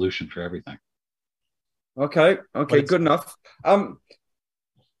best solution for everything. Okay, good enough.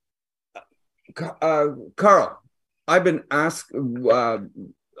 Karl, I've been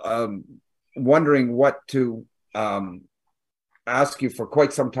wondering what to ask you for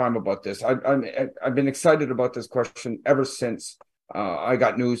quite some time about this. I've been excited about this question ever since I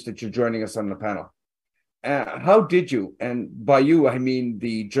got news that you're joining us on the panel. How did you, and by you I mean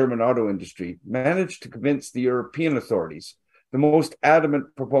the German auto industry, manage to convince the European authorities, the most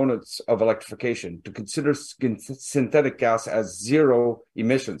adamant proponents of electrification, to consider synthetic gas as zero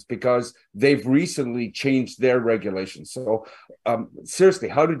emissions, because they've recently changed their regulations? So seriously,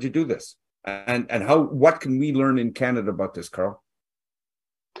 how did you do this? And what can we learn in Canada about this, Karl?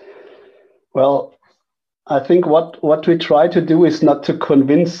 Well, I think what we try to do is not to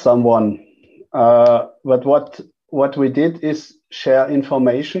convince someone, but what we did is share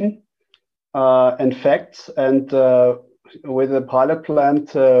information and facts. And with a pilot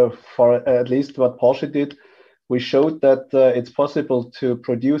plant, for at least what Porsche did, we showed that it's possible to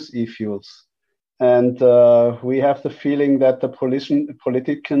produce e-fuels. And we have the feeling that the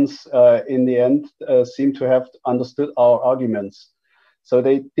politicians in the end seem to have understood our arguments. So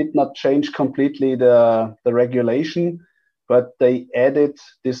they did not change completely the regulation, but they added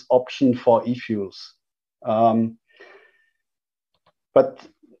this option for e-fuels. But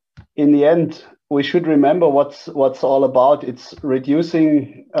in the end, we should remember what's all about. It's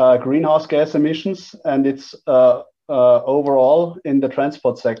reducing greenhouse gas emissions, and it's overall in the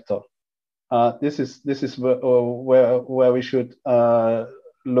transport sector. This is where we should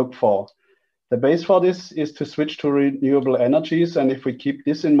look for. The base for this is to switch to renewable energies, and if we keep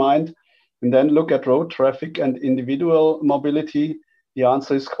this in mind and then look at road traffic and individual mobility, the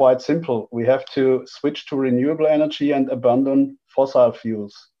answer is quite simple. We have to switch to renewable energy and abandon fossil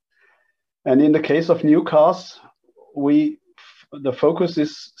fuels. And in the case of new cars, the focus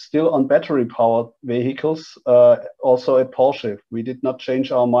is still on battery-powered vehicles, also at Porsche. We did not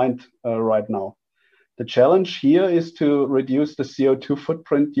change our mind right now. The challenge here is to reduce the CO2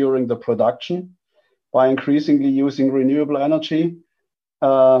 footprint during the production by increasingly using renewable energy,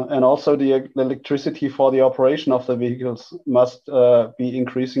 and also the electricity for the operation of the vehicles must be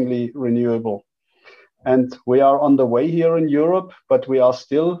increasingly renewable. And we are on the way here in Europe, but we are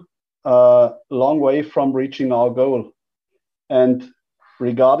still a long way from reaching our goal. And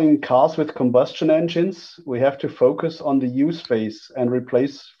regarding cars with combustion engines, we have to focus on the use phase and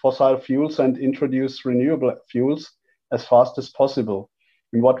replace fossil fuels and introduce renewable fuels as fast as possible.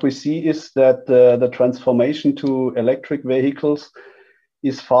 And what we see is that the transformation to electric vehicles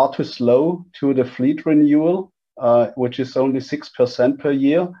is far too slow to the fleet renewal, which is only 6% per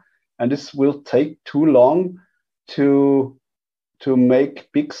year. And this will take too long to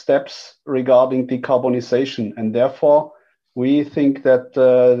make big steps regarding decarbonization. And therefore, we think that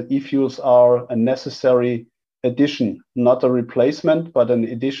e-fuels are a necessary addition, not a replacement, but an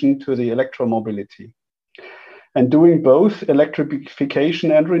addition to the electromobility. And doing both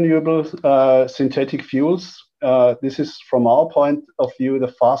electrification and renewable synthetic fuels, this is from our point of view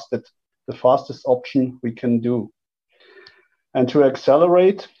the fastest option we can do. And to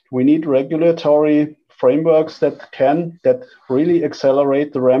accelerate, we need regulatory frameworks that really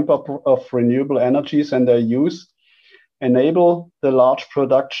accelerate the ramp up of renewable energies and their use, enable the large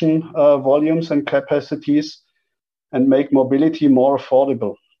production volumes and capacities, and make mobility more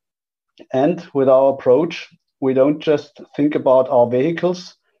affordable. And with our approach, we don't just think about our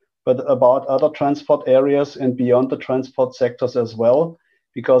vehicles, but about other transport areas and beyond the transport sectors as well,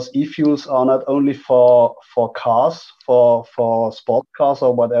 because e-fuels are not only for cars, for sport cars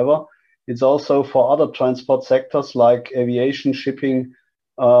or whatever, it's also for other transport sectors like aviation, shipping,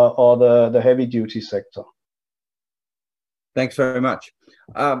 or the heavy duty sector. Thanks very much.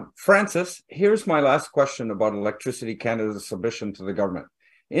 Francis, here's my last question about Electricity Canada's submission to the government.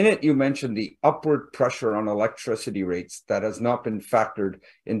 In it, you mentioned the upward pressure on electricity rates that has not been factored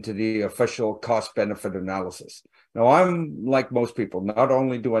into the official cost-benefit analysis. Now, I'm like most people. Not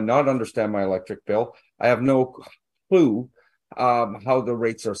only do I not understand my electric bill, I have no clue how the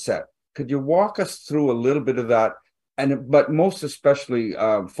rates are set. Could you walk us through a little bit of that, but most especially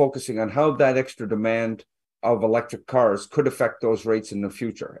focusing on how that extra demand of electric cars could affect those rates in the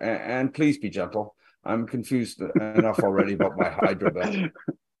future? And please be gentle. I'm confused enough already about my hydro bill.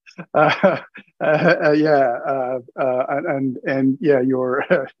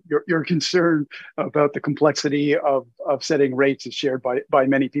 Your concern about the complexity of setting rates is shared by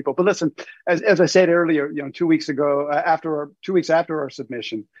many people. But listen, as I said earlier, 2 weeks ago, 2 weeks after our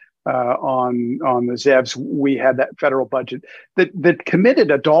submission on the ZEVs, we had that federal budget that committed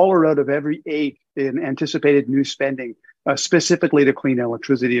 $1 out of every 8 in anticipated new spending, specifically to clean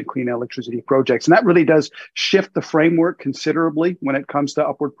electricity and clean electricity projects. And that really does shift the framework considerably when it comes to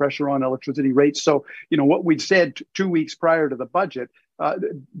upward pressure on electricity rates. So, what we'd said 2 weeks prior to the budget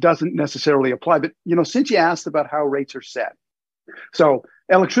doesn't necessarily apply. But, since you asked about how rates are set, so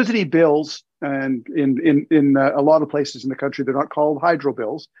electricity bills, and in a lot of places in the country, they're not called hydro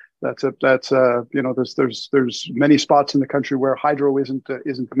bills. There's many spots in the country where hydro isn't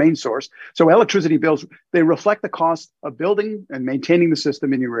the main source. So electricity bills, they reflect the cost of building and maintaining the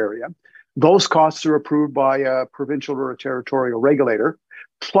system in your area. Those costs are approved by a provincial or a territorial regulator,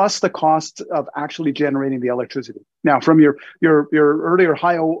 plus the cost of actually generating the electricity. Now, from your earlier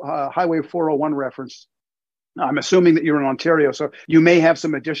Highway 401 reference, I'm assuming that you're in Ontario, so you may have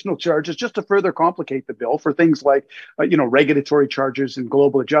some additional charges just to further complicate the bill for things like, regulatory charges and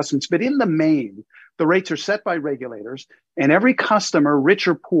global adjustments. But in the main, the rates are set by regulators, and every customer, rich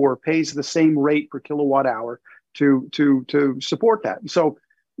or poor, pays the same rate per kilowatt hour to support that. So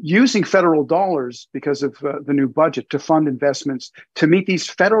using federal dollars because of the new budget to fund investments to meet these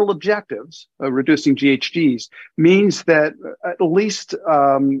federal objectives, reducing GHGs, means that at least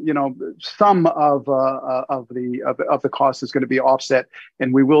some of the cost is going to be offset,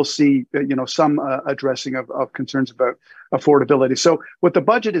 and we will see some addressing of concerns about affordability. So what the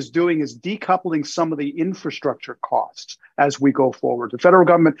budget is doing is decoupling some of the infrastructure costs as we go forward. The federal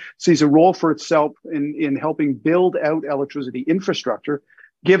government sees a role for itself in helping build out electricity infrastructure,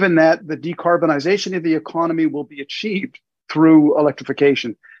 given that the decarbonization of the economy will be achieved through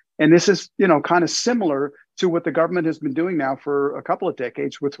electrification. And this is, kind of similar to what the government has been doing now for a couple of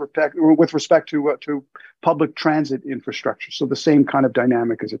decades with respect to public transit infrastructure. So the same kind of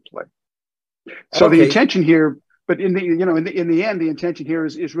dynamic is at play. So the intention here, but in the end, the intention here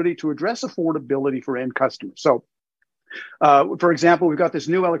is really to address affordability for end customers. So, for example, we've got this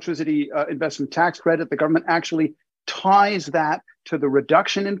new electricity investment tax credit. The government actually ties that to the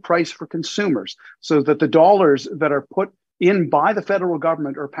reduction in price for consumers so that the dollars that are put in by the federal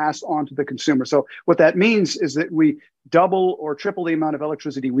government are passed on to the consumer. So what that means is that we double or triple the amount of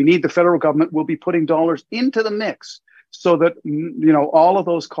electricity we need. The federal government will be putting dollars into the mix so that, all of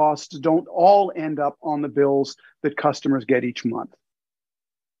those costs don't all end up on the bills that customers get each month.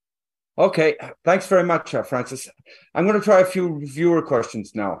 Okay, thanks very much, Francis. I'm going to try a few viewer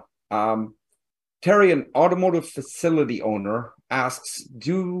questions now. Terry, an automotive facility owner, asks,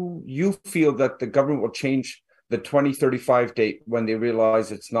 do you feel that the government will change the 2035 date when they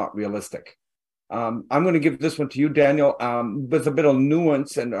realize it's not realistic? I'm going to give this one to you, Daniel, with a bit of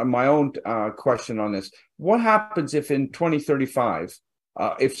nuance and my own question on this. What happens if in 2035,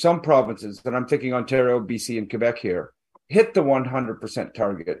 if some provinces, and I'm thinking Ontario, BC, and Quebec here, hit the 100%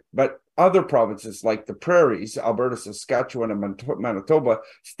 target, but other provinces like the Prairies, Alberta, Saskatchewan, and Manitoba,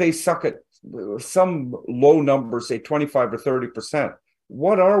 stay stuck at some low number, say 25 or 30%.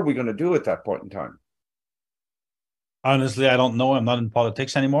 What are we going to do at that point in time? Honestly, I don't know. I'm not in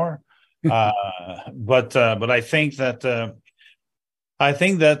politics anymore. But I think that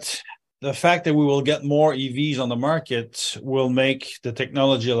the fact that we will get more EVs on the market will make the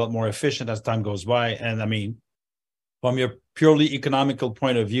technology a lot more efficient as time goes by. And I mean, from your purely economical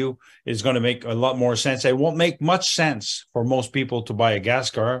point of view, it's going to make a lot more sense. It won't make much sense for most people to buy a gas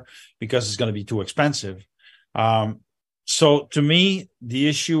car because it's going to be too expensive. So to me, the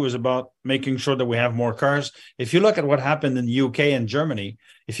issue is about making sure that we have more cars. If you look at what happened in the UK and Germany,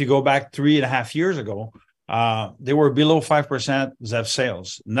 if you go back 3.5 years ago, they were below 5% ZEV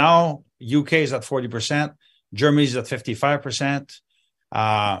sales. Now, UK is at 40%, Germany is at 55%.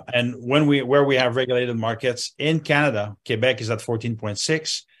 And where we have regulated markets in Canada, Quebec is at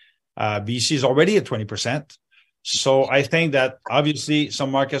 14.6. BC is already at 20%. So I think that obviously some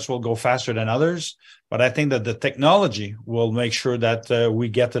markets will go faster than others, but I think that the technology will make sure that we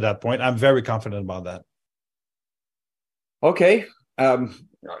get to that point. I'm very confident about that. Okay.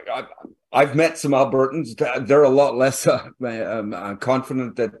 I've met some Albertans. They're a lot less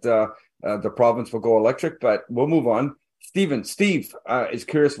confident that the province will go electric, but we'll move on. Steve is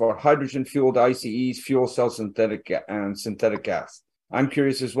curious about hydrogen-fueled ICEs, fuel cell synthetic gas. I'm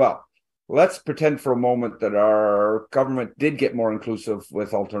curious as well. Let's pretend for a moment that our government did get more inclusive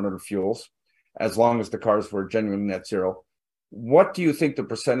with alternative fuels, as long as the cars were genuinely net zero. What do you think the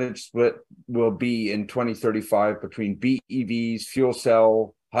percentage split will be in 2035 between BEVs, fuel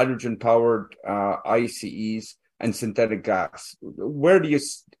cell, hydrogen-powered ICEs, and synthetic gas? Where do you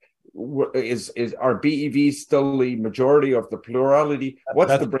are BEVs still the majority of the plurality?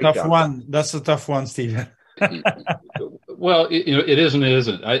 What's the breakdown? That's a tough one, Stephen. Well, it is and it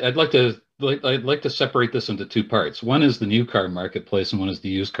isn't. I'd like to separate this into two parts. One is the new car marketplace, and one is the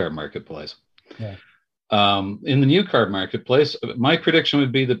used car marketplace. Yeah. In the new car marketplace, my prediction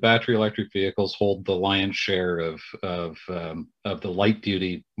would be that battery electric vehicles hold the lion's share of the light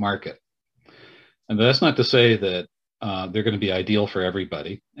duty market. And that's not to say that they're going to be ideal for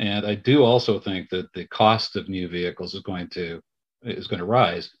everybody. And I do also think that the cost of new vehicles is going to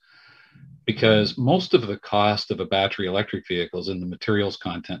rise, because most of the cost of a battery electric vehicle is in the materials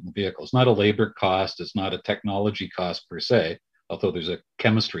content in the vehicle. It's not a labor cost. It's not a technology cost per se, although there's a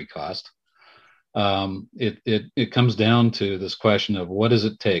chemistry cost. It comes down to this question of what does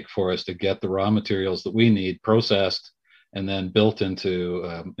it take for us to get the raw materials that we need processed and then built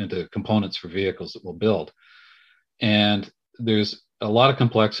into components for vehicles that we'll build. And there's a lot of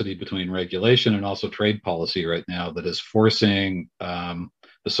complexity between regulation and also trade policy right now that is forcing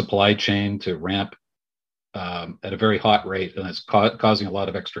the supply chain to ramp at a very hot rate, and it's causing a lot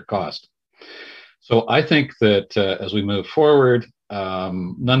of extra cost. So I think that as we move forward,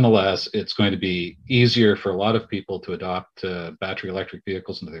 nonetheless, it's going to be easier for a lot of people to adopt battery electric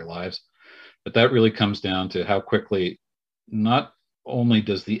vehicles into their lives. But that really comes down to how quickly, not only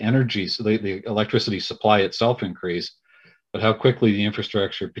does the energy, so the electricity supply itself increase, but how quickly the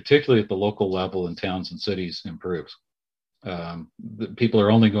infrastructure, particularly at the local level in towns and cities, improves. People are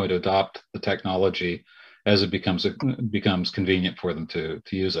only going to adopt the technology as it becomes convenient for them to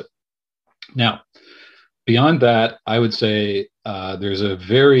use it. Now, beyond that, I would say there's a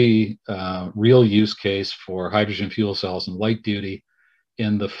very real use case for hydrogen fuel cells and light duty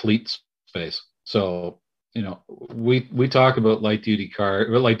in the fleet space. So, we talk about light duty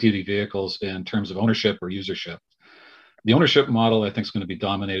vehicles in terms of ownership or usership. The ownership model, I think, is going to be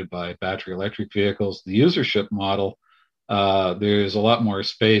dominated by battery electric vehicles. The usership model, there's a lot more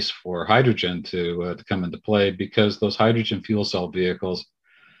space for hydrogen to come into play, because those hydrogen fuel cell vehicles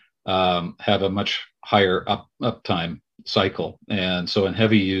have a much higher uptime cycle. And so in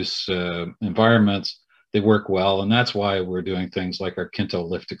heavy use environments, they work well. And that's why we're doing things like our Kinto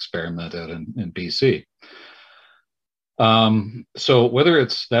lift experiment out in BC. So whether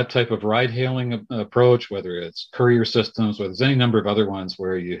it's that type of ride hailing approach, whether it's courier systems, whether there's any number of other ones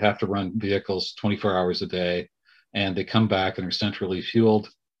where you have to run vehicles 24 hours a day and they come back and are centrally fueled,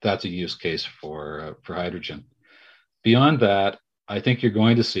 that's a use case for hydrogen. Beyond that, I think you're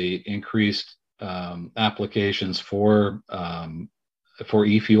going to see increased applications for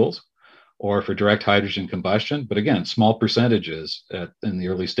e-fuels or for direct hydrogen combustion, but again, small percentages in the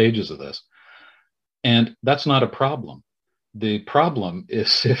early stages of this. And that's not a problem. The problem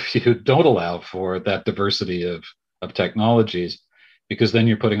is if you don't allow for that diversity of technologies, because then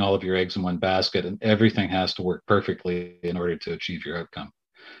you're putting all of your eggs in one basket and everything has to work perfectly in order to achieve your outcome.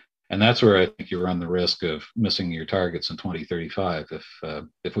 And that's where I think you run the risk of missing your targets in 2035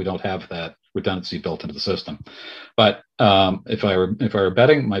 if we don't have that redundancy built into the system. But if I were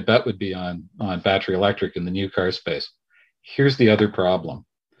betting, my bet would be on battery electric in the new car space. Here's the other problem.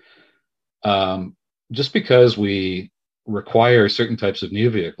 Just because we require certain types of new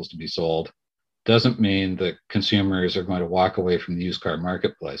vehicles to be sold doesn't mean that consumers are going to walk away from the used car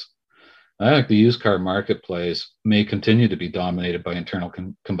marketplace. I think the used car marketplace may continue to be dominated by internal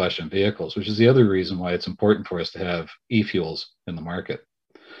combustion vehicles, which is the other reason why it's important for us to have e-fuels in the market,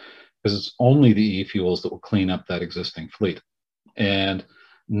 because it's only the e-fuels that will clean up that existing fleet. And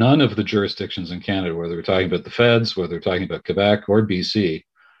none of the jurisdictions in Canada, whether we're talking about the feds, whether we're talking about Quebec or BC,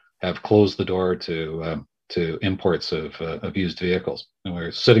 have closed the door to imports of used vehicles. And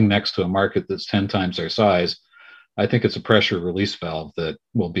we're sitting next to a market that's 10 times our size. I think it's a pressure release valve that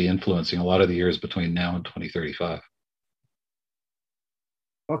will be influencing a lot of the years between now and 2035.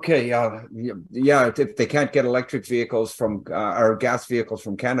 Okay, yeah. If they can't get electric vehicles from or gas vehicles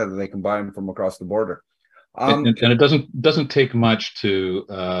from Canada, they can buy them from across the border. And it doesn't take much to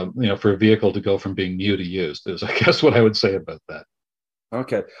for a vehicle to go from being new to used. Is I guess what I would say about that.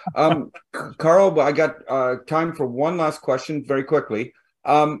 Okay, Karl, I got time for one last question very quickly.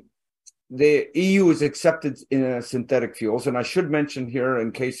 The EU has accepted synthetic fuels, and I should mention here,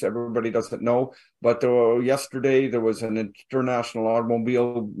 in case everybody doesn't know, but yesterday there was an International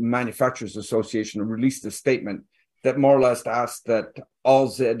Automobile Manufacturers Association released a statement that more or less asked that all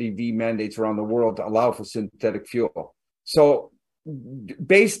ZEV mandates around the world allow for synthetic fuel. So,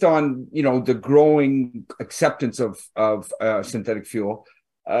 based on the growing acceptance of synthetic fuel.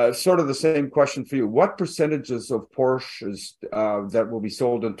 Sort of the same question for you. What percentages of Porsches that will be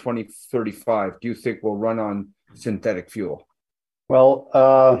sold in 2035 do you think will run on synthetic fuel? Well,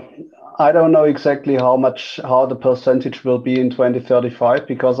 I don't know exactly how the percentage will be in 2035,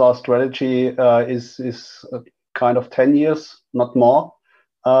 because our strategy is kind of 10 years, not more.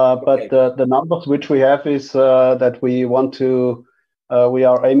 But the numbers which we have is that we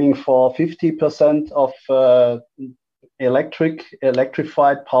are aiming for 50% of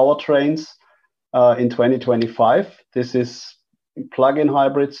electrified powertrains in 2025. This is plug-in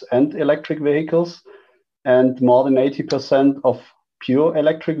hybrids and electric vehicles, and more than 80% of pure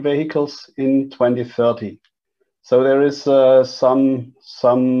electric vehicles in 2030. So there is some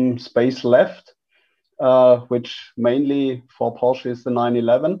space left, which mainly for Porsche is the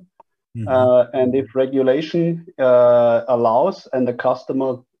 911. Mm-hmm. And if regulation allows, and the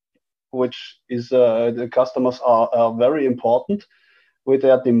customer, which is the customers are very important with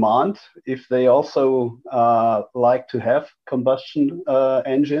their demand. If they also like to have combustion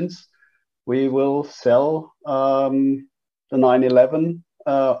engines, we will sell the 911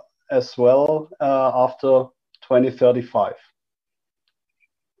 as well after 2035.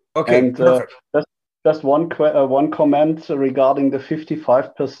 Okay, and perfect. Just one comment regarding the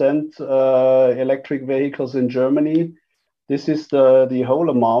 55% electric vehicles in Germany. This is the whole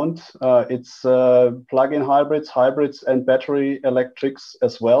amount. It's plug-in hybrids, and battery electrics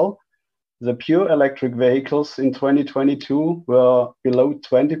as well. The pure electric vehicles in 2022 were below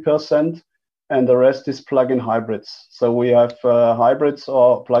 20%, and the rest is plug-in hybrids. So we have hybrids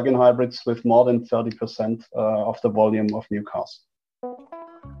or plug-in hybrids with more than 30% of the volume of new cars.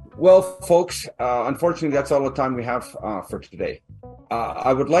 Well, folks, unfortunately, that's all the time we have for today.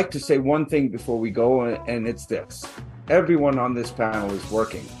 I would like to say one thing before we go, and it's this. Everyone on this panel is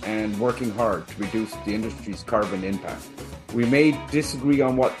working hard to reduce the industry's carbon impact. We may disagree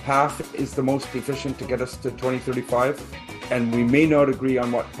on what path is the most efficient to get us to 2035, and we may not agree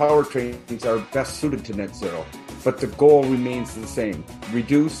on what powertrains are best suited to net zero, but the goal remains the same: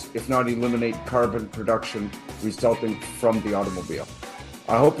 reduce, if not eliminate, carbon production resulting from the automobile.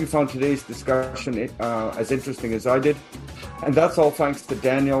 I hope you found today's discussion as interesting as I did, and that's all thanks to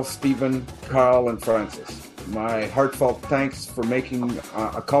Daniel, Stephen, Karl, and Francis. My heartfelt thanks for making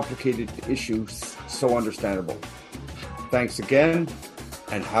a complicated issue so understandable. Thanks again,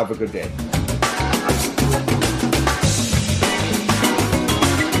 and have a good day.